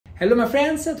Hello my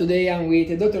friends, today I'm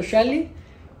with Dr. Shelley.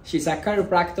 She's a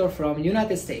chiropractor from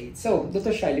United States. So,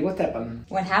 Dr. Shelley, what happened?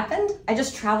 What happened? I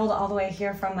just traveled all the way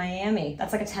here from Miami.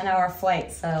 That's like a 10-hour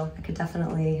flight, so I could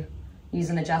definitely use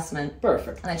an adjustment.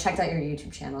 Perfect. And I checked out your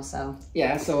YouTube channel, so...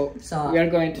 Yeah, so we are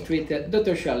going to treat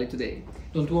Dr. Shelley today.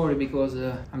 Don't worry, because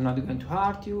I'm not going to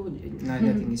hurt you,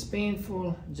 nothing is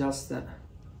painful, just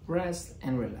rest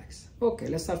and relax. Okay,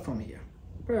 let's start from here.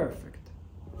 Perfect.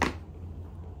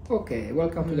 Okay,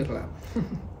 welcome to the club.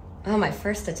 Oh, my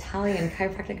first Italian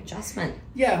chiropractic adjustment.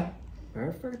 Yeah,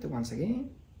 perfect, once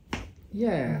again.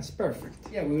 Yes, perfect.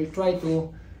 Yeah, we will try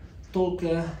to talk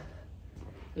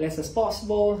less as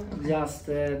possible, just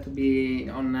to be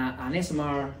on an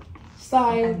ASMR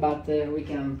style, but we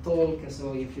can talk,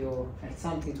 so if you have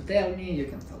something to tell me, you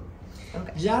can tell me.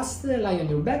 Okay. Just lie on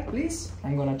your back, please.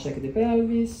 I'm gonna check the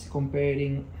pelvis,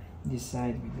 comparing this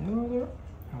side with the other.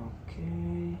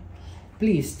 Okay.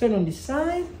 Please turn on this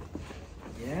side.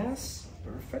 Yes,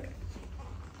 perfect.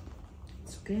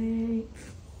 It's okay.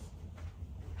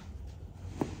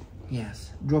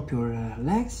 Yes, drop your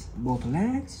legs, both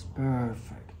legs.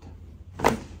 Perfect.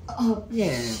 Oh,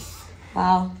 yes.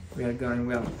 Wow. We are going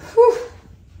well. Whew.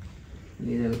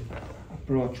 Little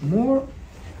approach more.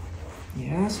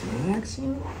 Yes,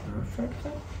 relaxing. Perfect.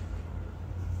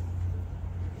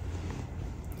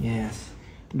 Yes.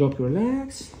 Drop your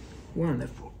legs.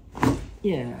 Wonderful.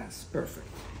 Yes, perfect.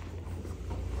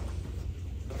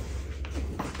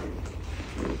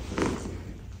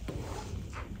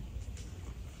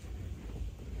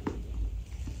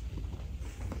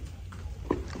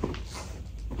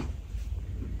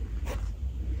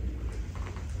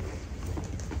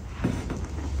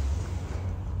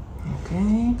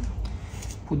 Okay,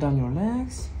 put down your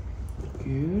legs,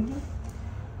 good,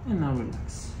 and now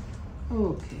relax.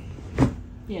 Okay,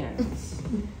 yes,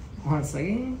 once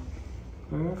again,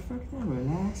 perfect, and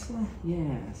relax,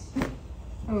 yes,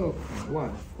 okay,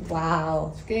 wonderful.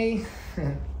 Wow. Okay.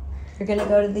 You're gonna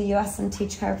go to the US and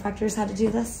teach chiropractors how to do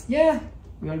this? Yeah,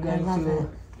 we are going love to, it.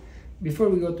 before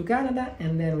we go to Canada,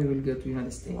 and then we will go to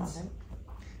United States. Love it.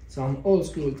 Some old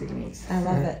school techniques. I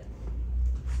love it.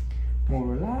 More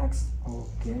relaxed,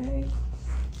 okay.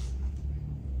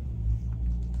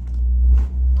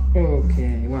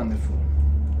 Okay, wonderful.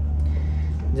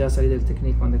 Just a little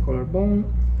technique on the collarbone.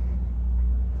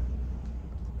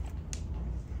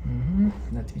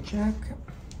 Let me check.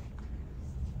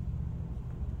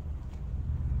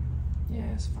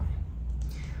 Yes, fine.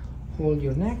 Hold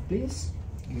your neck, please.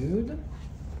 Good.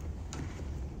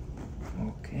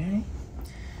 Okay.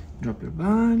 Drop your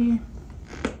body.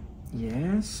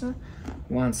 Yes.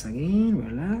 Once again,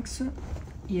 relax.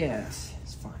 Yes,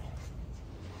 it's fine.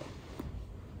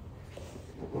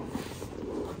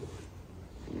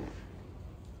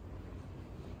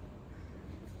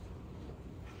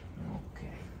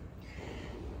 Okay.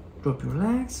 Drop your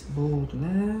legs, both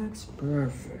legs.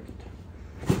 Perfect.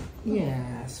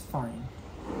 Yes, fine.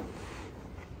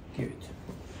 Good.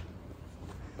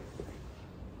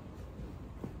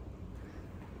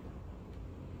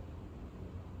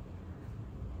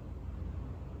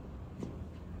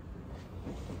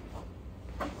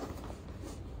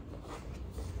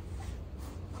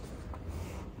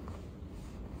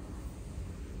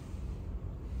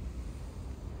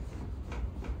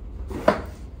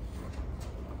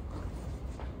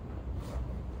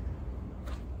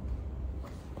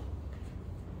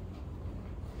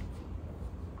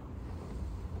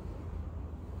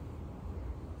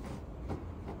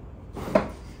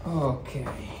 Okay,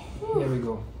 here we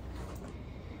go.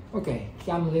 Okay,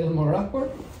 come a little more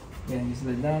upward. Then you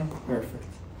slide down. Perfect.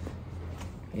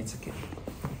 It's okay.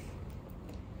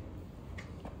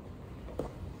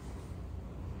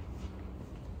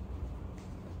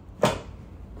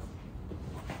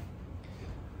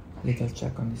 Little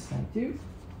check on this side too.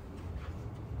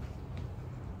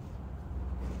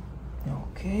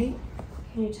 Okay.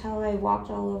 Can you tell I walked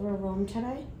all over Rome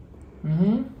today?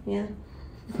 Yeah.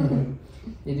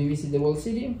 Did you visit the walled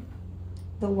city?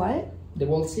 The what? The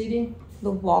walled city? The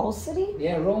wall city?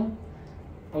 Yeah, Rome.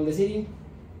 All the city.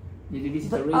 Did you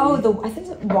visit already? Oh, I think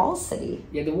it's wall city.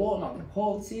 Yeah, the wall, not the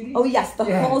whole city. Oh yes, the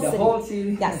whole city. The whole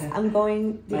city. Yes, I'm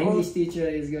going. My English teacher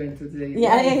is going to take.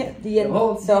 Yeah, the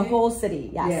whole city. The whole city.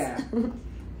 Yes.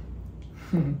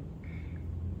 Yeah.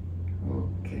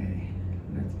 Okay,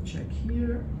 let's check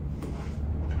here.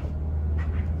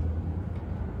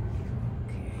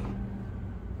 Okay.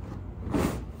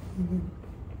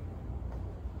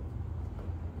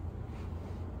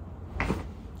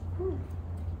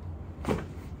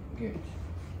 Good.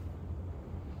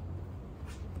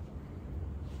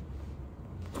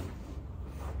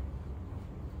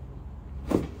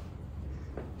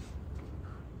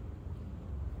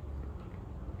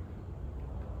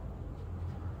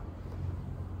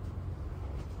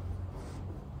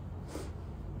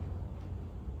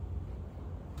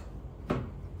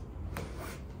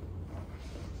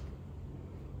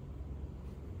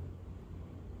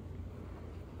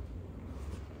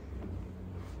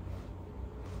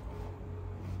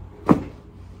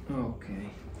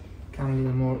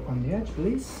 more on the edge,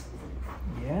 please.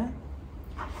 Yeah.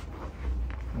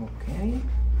 Okay.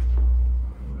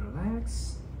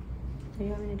 Relax. Do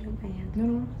you want me to do it by hand? No,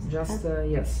 no, just,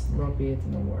 yes, drop it,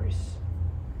 no worries.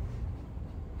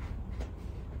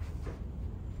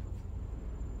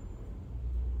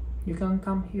 You can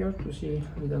come here to see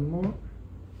a little more.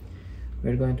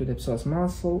 We're going to the psoas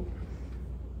muscle.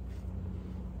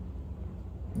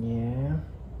 Yeah.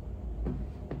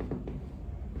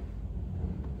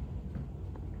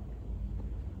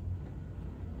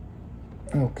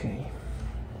 Okay.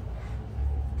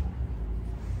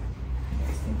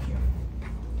 Yes, thank you.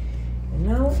 And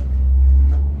now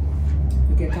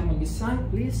you can come on this side,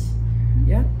 please.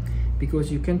 Yeah,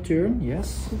 because you can turn.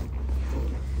 Yes.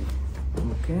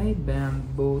 Okay,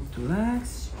 bend both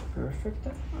legs. Perfect.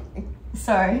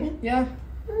 Sorry. Yeah.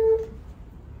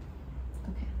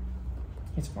 Okay.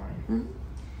 It's fine.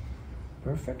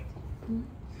 Perfect.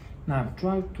 Now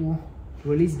try to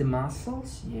release the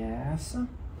muscles. Yes.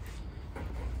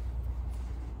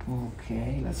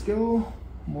 Okay, let's go.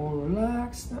 More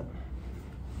relaxed.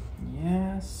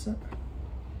 Yes.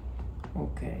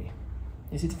 Okay.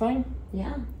 Is it fine?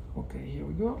 Yeah. Okay, here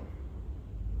we go.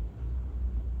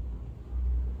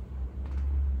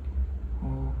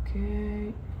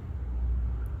 Okay.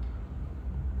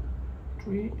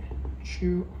 3,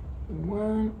 2,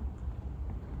 1,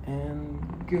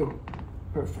 and go.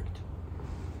 Perfect.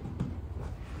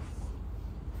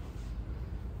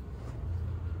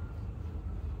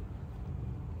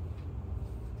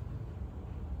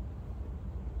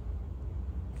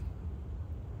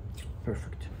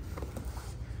 Perfect.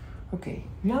 Okay,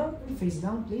 now face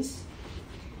down, please.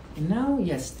 And now,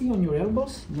 yes, stay on your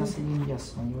elbows. Just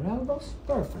yes, on your elbows.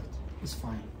 Perfect. It's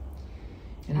fine.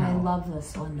 And I now, love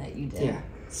this one that you did. yeah,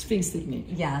 Sphinx technique.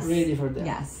 Yes. Ready for that.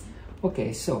 Yes.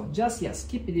 Okay, so just yes,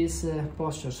 keep this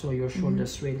posture so your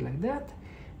shoulders straight like that,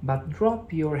 but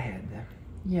drop your head.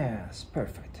 Yes,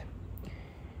 perfect.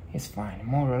 It's fine.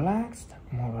 More relaxed.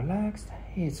 More relaxed.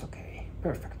 It's okay.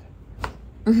 Perfect.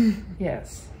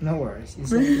 Yes, no worries.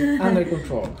 It's under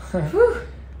control.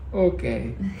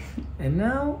 Okay, and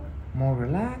now more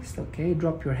relaxed. Okay,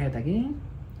 drop your head again.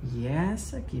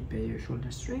 Yes, keep your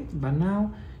shoulders straight, but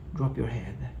now drop your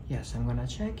head. Yes, I'm gonna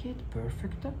check it.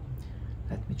 Perfect.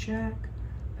 Let me check.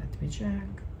 Let me check.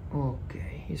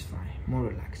 Okay, it's fine. More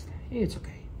relaxed. It's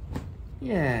okay.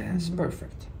 Yes,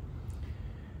 perfect.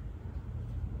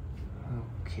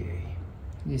 Okay,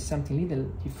 this is something little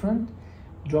different.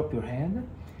 Drop your head.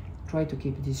 Try to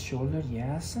keep this shoulder.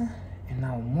 Yes. And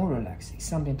now more relaxed. It's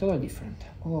something totally different.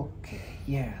 Okay,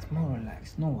 yes, more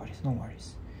relaxed. No worries, no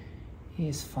worries.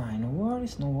 It's fine. No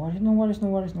worries, no worries, no worries, no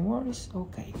worries, no worries.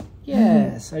 Okay.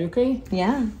 Yes, are you okay?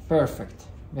 Yeah. Perfect.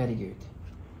 Very good.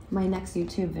 My next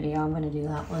YouTube video, I'm going to do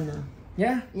that one now.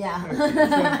 Yeah? Yeah.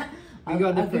 So, we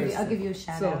got the first. I'll give you a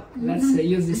shout out. So, let's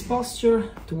use this posture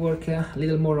to work a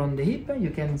little more on the hip. You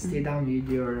can stay down with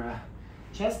your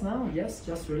chest now. Yes,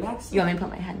 just relax. You want me to put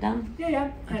my head down? Yeah,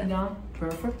 yeah, head down.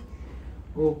 Perfect.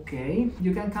 Okay,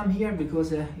 you can come here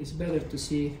because it's better to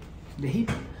see the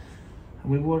hip.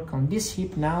 We'll work on this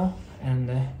hip now, and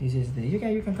this is the,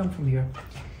 okay, you can come from here.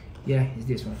 Yeah, it's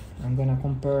this one. I'm gonna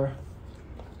compare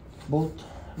both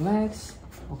legs.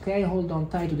 Okay, hold on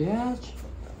tight to the edge.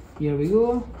 Here we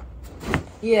go.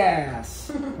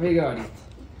 Yes, we got it.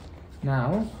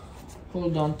 Now,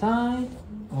 hold on tight.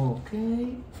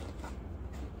 Okay.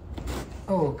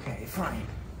 Okay, fine.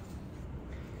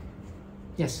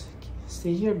 Yes.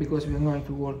 Stay here because we're going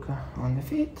to work on the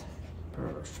feet.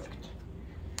 Perfect.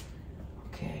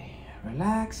 Okay,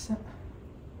 relax.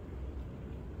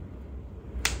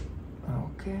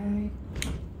 Okay,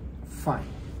 fine.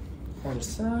 Other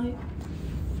side.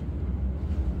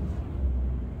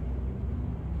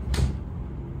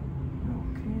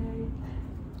 Okay.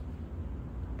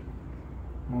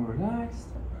 More relaxed.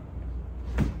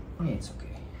 Yeah, it's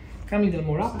okay. Come a little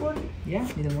more upward. Yeah,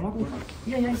 a little more upward.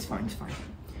 Yeah, yeah, it's fine, it's fine.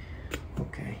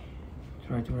 Okay,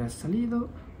 try to rest a little.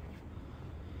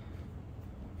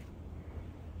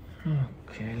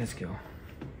 Okay, let's go.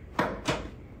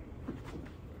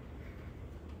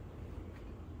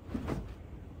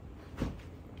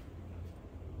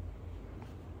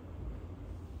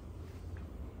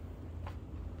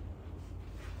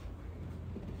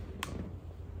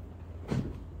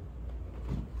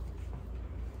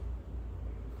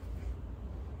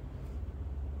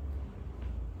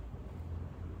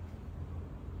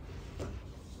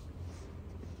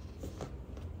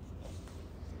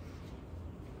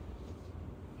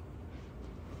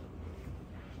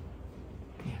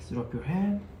 Drop your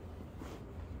head.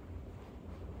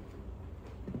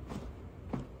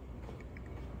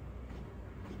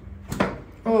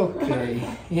 Okay,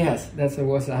 Okay, yes, that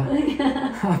was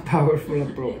a powerful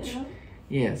approach.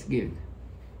 Yes, good.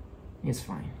 It's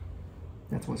fine.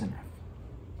 That was enough.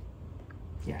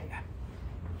 Yeah.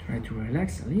 Try to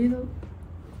relax a little.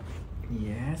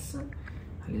 Yes,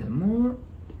 a little more.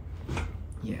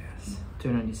 Yes,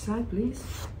 turn on this side, please.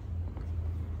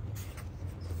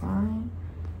 Fine.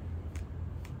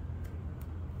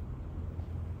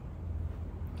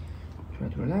 Try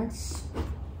to relax.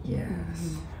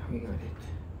 Yes, we got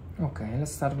it. Okay,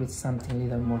 let's start with something a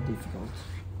little more difficult.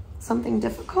 Something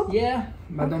difficult? Yeah,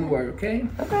 but don't worry, okay?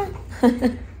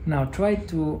 Okay. Now try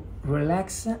to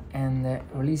relax and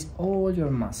release all your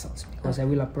muscles, because I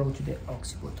will approach the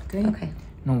occiput, okay? Okay.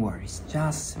 No worries,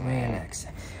 just relax.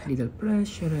 A little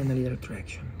pressure and a little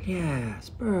traction. Yes,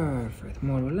 perfect.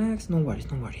 More relaxed, no worries,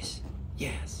 no worries.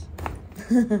 Yes.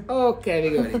 Okay,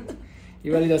 we got it.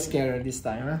 You were a little scared this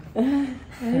time, huh?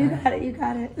 You got it, you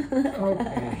got it.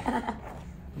 Okay.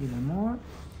 A little more.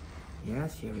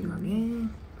 Yes, here we go again.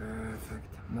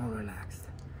 Perfect. More relaxed.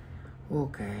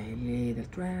 Okay, little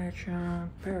traction.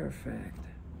 Perfect.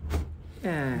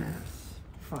 Yes.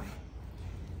 Fine.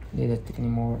 Little technique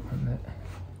more on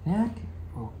the neck.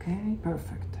 Okay,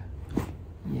 perfect.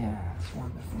 Yes,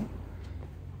 wonderful.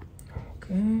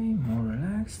 Okay, more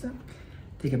relaxed.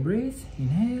 Take a breath.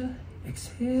 Inhale,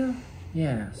 exhale.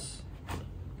 Yes.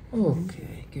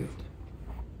 Okay, good.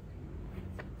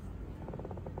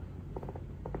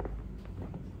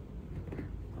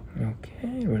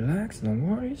 Okay, relax, no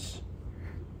worries.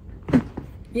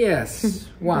 Yes,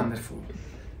 wonderful.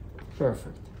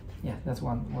 Perfect. Yeah, that's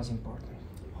what was important.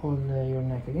 Hold your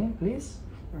neck again, please.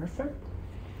 Perfect.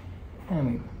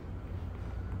 And we go.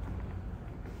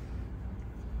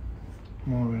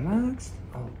 More relaxed.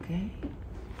 Okay.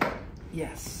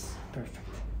 Yes, perfect.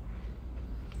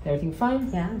 Everything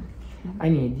fine? Yeah. I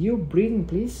need you breathing,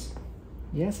 please.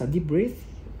 Yes, a deep breath.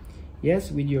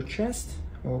 Yes, with your chest.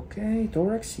 Okay,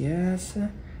 thorax. Yes.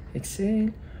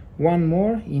 Exhale. One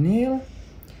more. Inhale.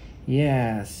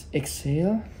 Yes.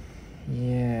 Exhale.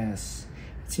 Yes.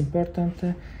 It's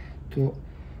important to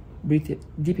breathe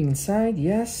deep inside.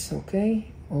 Yes.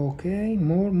 Okay. Okay.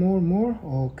 More.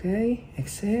 Okay.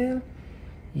 Exhale.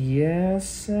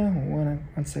 Yes.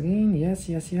 Once again. Yes.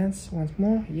 Once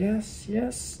more.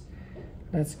 Yes.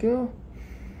 Let's go.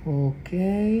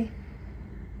 Okay.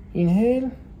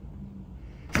 Inhale.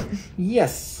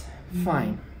 Yes.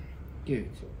 Fine. Good.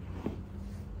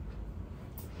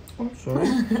 Oh, sorry.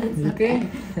 Is it okay?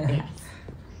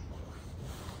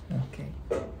 Okay.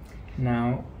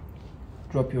 Now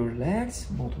drop your legs,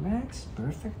 both legs.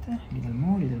 Perfect. Little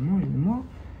more.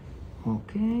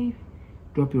 Okay.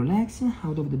 Drop your legs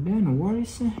out of the bed. No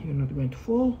worries. You're not going to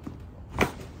fall.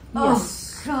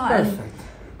 Yes. Oh, God. Perfect.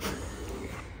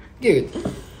 Good.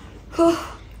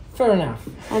 Fair enough.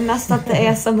 I messed up the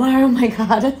ASMR. Oh my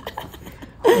God.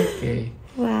 Okay.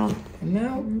 Wow. And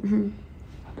now,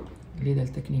 little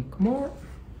technique more.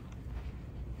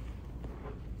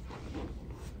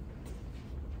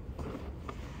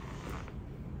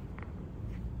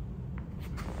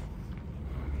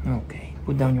 Okay.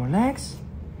 Put down your legs.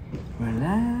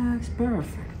 Relax.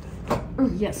 Perfect.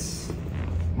 Yes.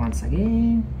 Once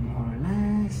again. More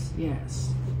relax.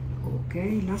 Yes.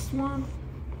 Okay. Last one.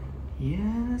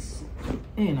 Yes.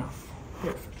 Enough.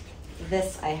 Perfect.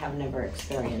 This I have never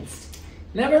experienced.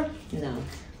 Never? No.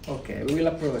 Okay, we will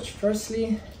approach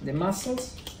firstly the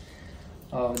muscles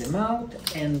of the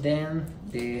mouth and then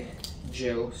the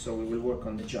jaw, so we will work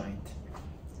on the joint.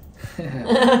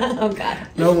 Oh God.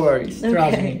 No worries,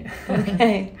 trust me.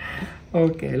 Okay.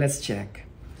 Okay, let's check.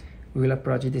 We will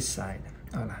approach this side.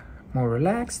 Hola. More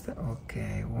relaxed.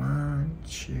 Okay, 1,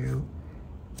 2,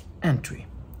 and 3.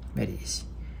 Very easy.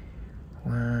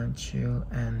 1, 2,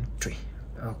 and 3.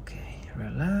 Okay,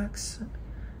 relax.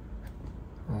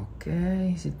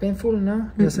 Okay, is it painful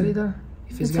now? Just a little?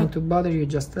 If it's going to bother you,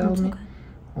 just tell me.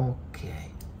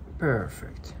 Okay,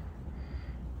 perfect.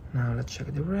 Now let's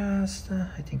check the rest.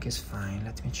 I think it's fine.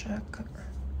 Let me check.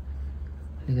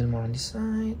 A little more on this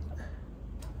side.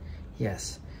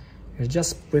 Yes, we're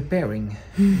just preparing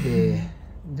the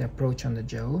approach on the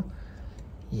jaw.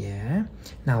 Yeah.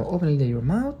 Now open a little your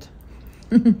mouth.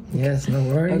 Yes, no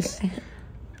worries. Okay.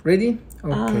 Ready?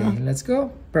 Okay, let's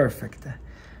go. Perfect.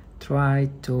 Try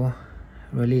to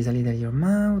release a little your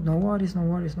mouth. No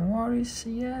worries.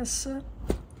 Yes.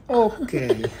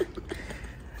 Okay.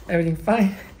 Everything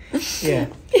fine? Yeah.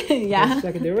 Yeah. Let's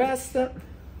check the rest.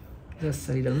 Just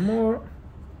a little more.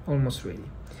 Almost ready.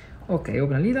 Okay,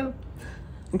 open a little.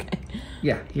 Okay.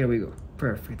 Yeah, here we go.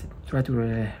 Perfect. Try to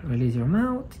release your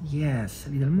mouth. Yes. A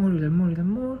little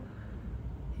more.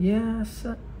 Yes.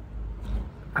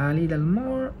 A little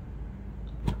more.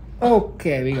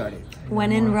 Okay, we got it.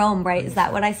 When in Rome, right? Is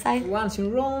that what I say? Once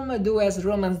in Rome, do as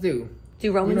Romans do.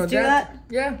 Do Romans You know do that?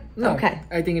 Yeah? No. Okay.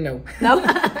 I think no. No?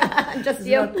 Just It's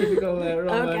you? not typical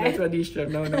Roman Okay.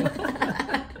 tradition. No, no.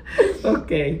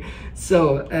 Okay.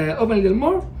 So, open a little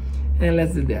more and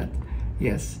let's do that.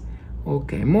 Yes.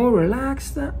 Okay, more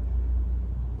relaxed.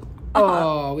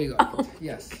 Oh, we got it.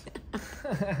 Yes.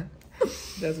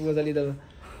 That was a little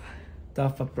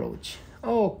tough approach.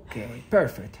 Okay,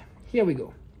 perfect. Here we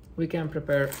go. We can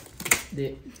prepare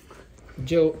the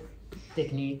jaw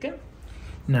technique.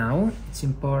 Now it's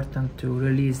important to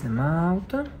release the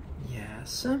mouth.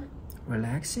 Yes,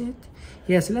 relax it.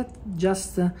 Yes, let's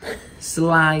just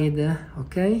slide,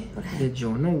 okay? The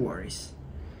jaw, no worries.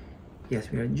 Yes,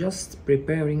 we are just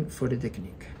preparing for the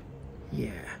technique.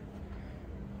 Yeah,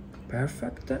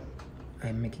 perfect.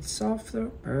 I make it softer.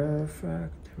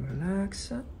 Perfect.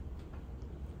 Relax.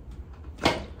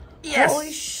 Yes.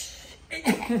 Holy sh!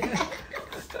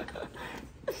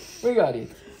 We got it.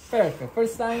 Perfect.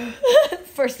 First time.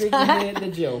 First Taking time. the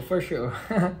jaw for sure.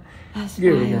 That's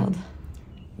Good. wild.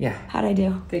 Yeah. How'd I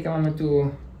do? Take a moment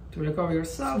to recover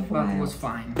yourself, but it was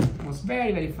fine. It was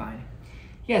very, very fine.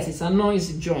 Yes, it's a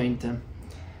noisy joint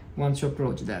once you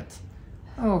approach that.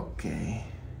 Okay.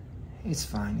 It's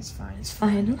fine, it's fine, it's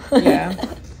fine. Fine. Yeah.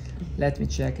 Let me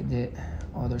check the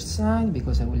other side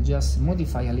because I will just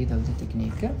modify a little the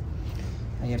technique.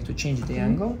 I have to change the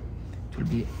angle. It will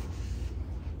be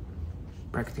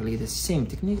practically the same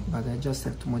technique, but I just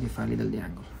have to modify a little the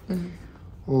angle.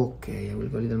 Okay, I will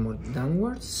go a little more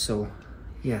downwards. So,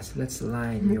 yes, let's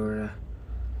line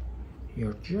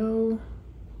your jaw.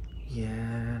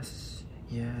 Yes,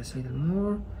 yes, a little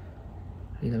more,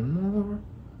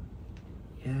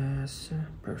 Yes,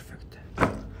 perfect.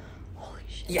 Holy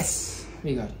shit. Yes,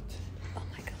 we got it. Oh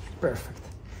my god. Perfect.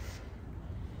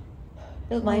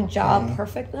 Is my jaw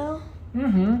perfect now?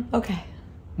 Mm-hmm. Okay.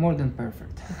 More than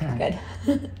perfect. Good.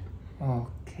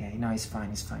 Okay, no, it's fine,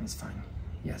 it's fine, it's fine.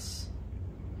 Yes.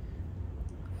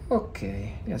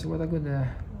 Okay. Yes, what a good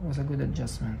was a good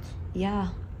adjustment. Yeah.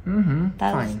 Mm-hmm.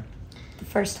 That was Fine. the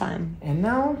first time. And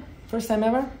now, first time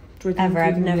ever? Ever.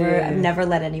 I've Treating never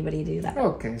let anybody do that.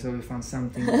 Okay, so we found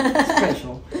something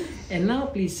special. And now,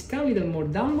 please come a little more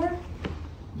downward.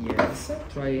 Yes.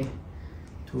 Try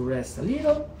to rest a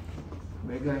little.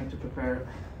 We're going to prepare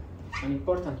an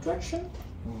important traction.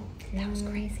 Okay. That was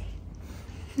crazy.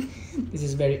 This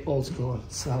is very old school,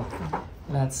 so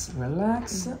let's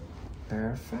relax.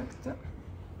 Perfect.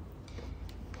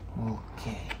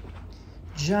 Okay.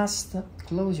 Just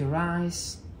close your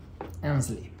eyes and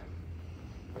sleep.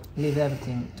 Leave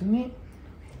everything to me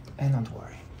and don't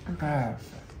worry. Okay.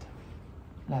 Perfect.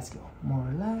 Let's go. More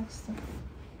relaxed.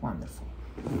 Wonderful.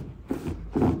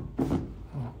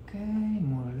 Okay,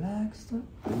 more relaxed.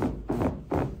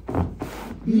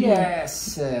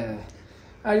 Yes.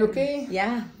 Are you okay?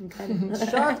 Yeah. I'm good.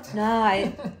 Shocked?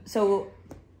 No, so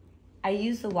I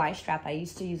use the Y strap. I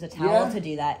used to use a towel Yeah? to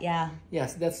do that. Yeah.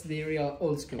 Yes, that's the real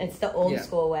old school. It's the old Yeah.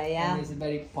 school way. Yeah. And it's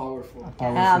very powerful.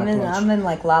 Yeah, I'm in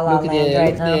like La La Look at Land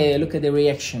right now. look at the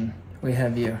reaction we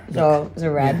have here. So it's a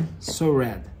red. Yeah, so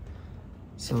red.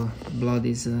 So blood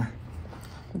is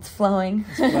It's flowing.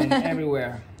 flowing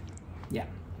everywhere. Yeah,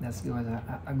 that's good.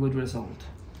 A good result.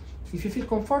 If you feel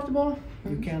comfortable,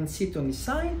 you can sit on the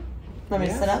side. Want me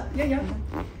to sit up? Yeah,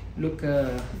 yeah. Look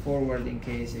forward in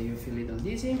case you feel a little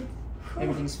dizzy.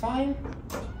 Everything's fine.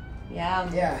 Yeah.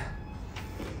 Yeah.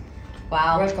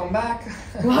 Wow. Welcome back.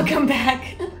 Welcome back.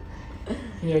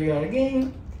 Here you are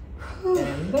again.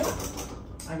 And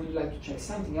I would like to check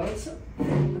something else.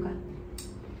 Okay.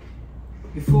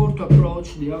 Before to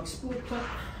approach the occiput,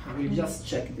 I will just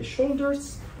check the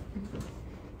shoulders.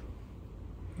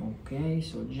 Okay,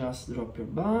 so just drop your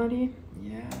body.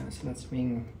 Yes, let's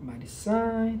swing by the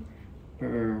side.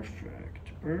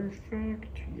 Perfect,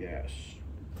 perfect, yes.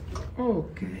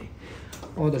 Okay,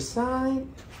 other side.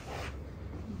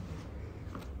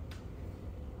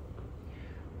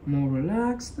 More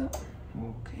relaxed.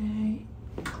 Okay.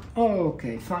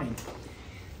 Okay, fine.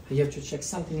 I have to check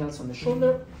something else on the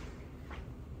shoulder.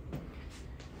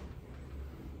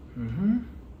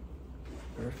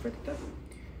 Perfect.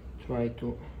 Try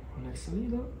to relax a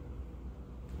little.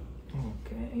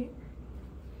 Okay.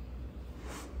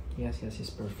 Yes, it's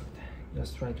perfect.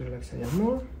 Just try to relax a little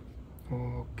more.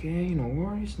 Okay, no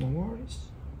worries, no worries.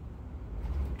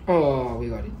 Oh, we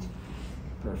got it.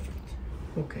 Perfect.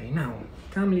 Okay, now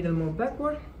come a little more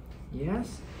backward.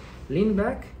 Yes. Lean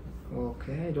back.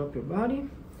 Okay, drop your body.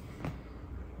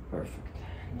 Perfect.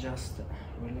 Just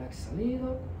relax a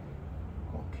little.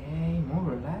 Okay,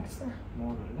 more relaxed,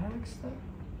 more relaxed.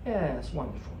 Yes,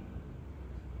 wonderful.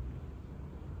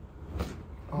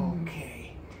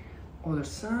 Okay. Other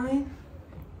side.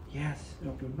 Yes,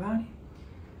 drop your body.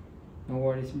 No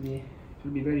worries, it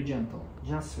will be very gentle.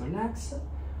 Just relax.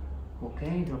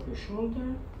 Okay, drop your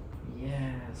shoulder.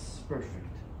 Yes, perfect.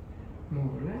 More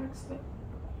relaxed.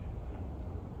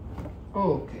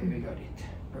 Okay, we got it.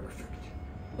 Perfect.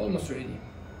 Almost ready.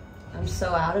 I'm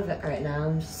so out of it right now.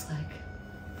 I'm just like,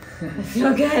 I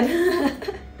feel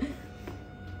good.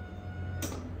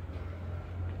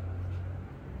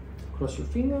 Cross your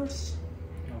fingers.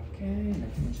 Okay,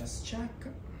 let me just check.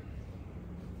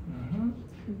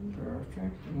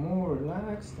 Perfect. More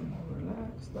relaxed, more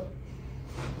relaxed.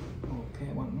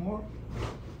 Okay, one more.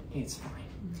 It's fine.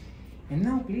 And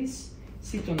now please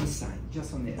sit on the side,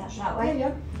 just on the edge. That way?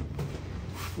 Yeah.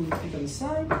 Full sit on the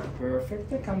side.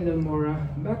 Perfect. Come a little more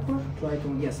backward. Try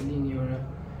to, yes, lean your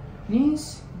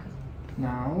knees.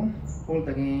 Now, hold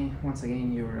again, once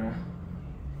again your,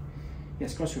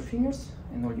 yes, cross your fingers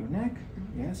and hold your neck.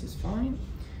 Yes, it's fine.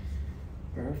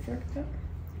 Perfect.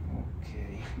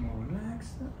 Okay, more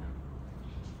relaxed.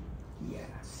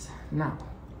 Yes. Now,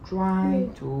 try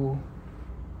to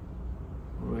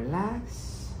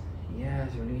relax.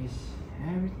 Yes, release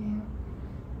everything.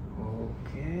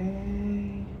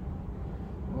 Okay.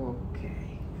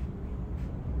 Okay.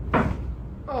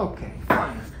 Okay,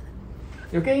 fine.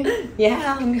 You okay?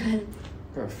 Yeah, I'm good.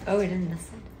 Perfect. Oh, we didn't miss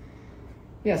it.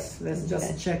 Yes, let's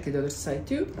just check the other side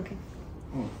too. Okay.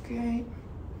 Okay.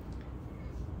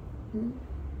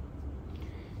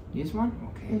 This one?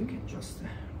 Okay, you can just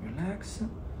relax.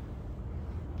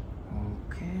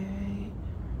 Okay.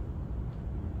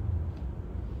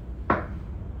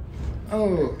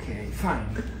 Okay,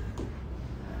 fine.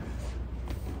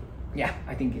 Yeah,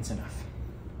 I think it's enough.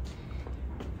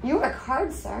 You work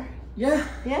hard, sir. Yeah.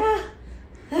 Yeah.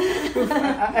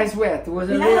 I sweat. It was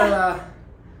a real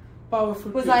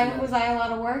powerful Was treatment. I a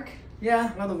lot of work?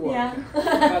 Yeah, a lot of work. Yeah.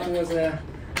 But it was a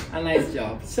nice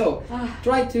job. So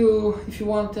try to, if you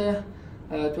want, to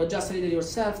adjust a little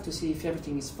yourself to see if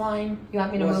everything is fine. You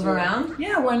want me to move around?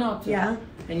 Yeah, why not? Yeah.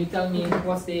 And you tell me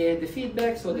what's the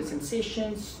feedback, so the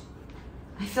sensations.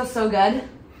 I feel so good.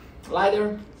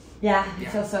 Lighter. Yeah, I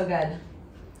feel so good.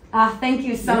 Thank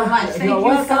you so Yeah, much. Thank you're you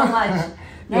welcome. so much.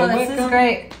 No, You're this welcome. is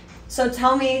great. So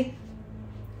tell me,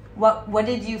 what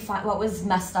did you find? What was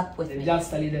messed up with me?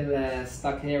 Just a little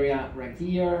stuck area right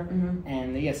here,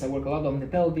 and yes, I work a lot on the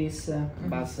pelvis,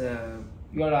 but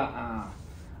you're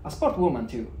a sport woman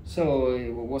too, so it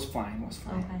was fine.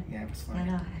 Okay. Yeah, it was I fine.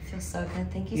 know. I feel so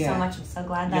good. Thank you Yeah. so much. I'm so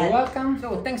glad You're that. welcome.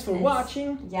 So thanks for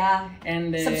watching. Yeah.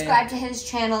 And Subscribe to his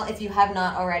channel if you have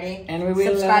not already. And we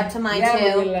will subscribe to mine too.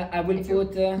 I will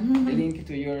put the link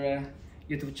to your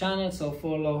YouTube channel, so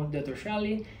follow Dr.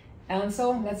 Shally. And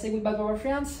so let's say goodbye to our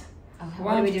friends. Oh, what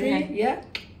One, do we do three, here? yeah.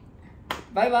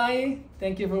 Bye bye.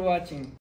 Thank you for watching.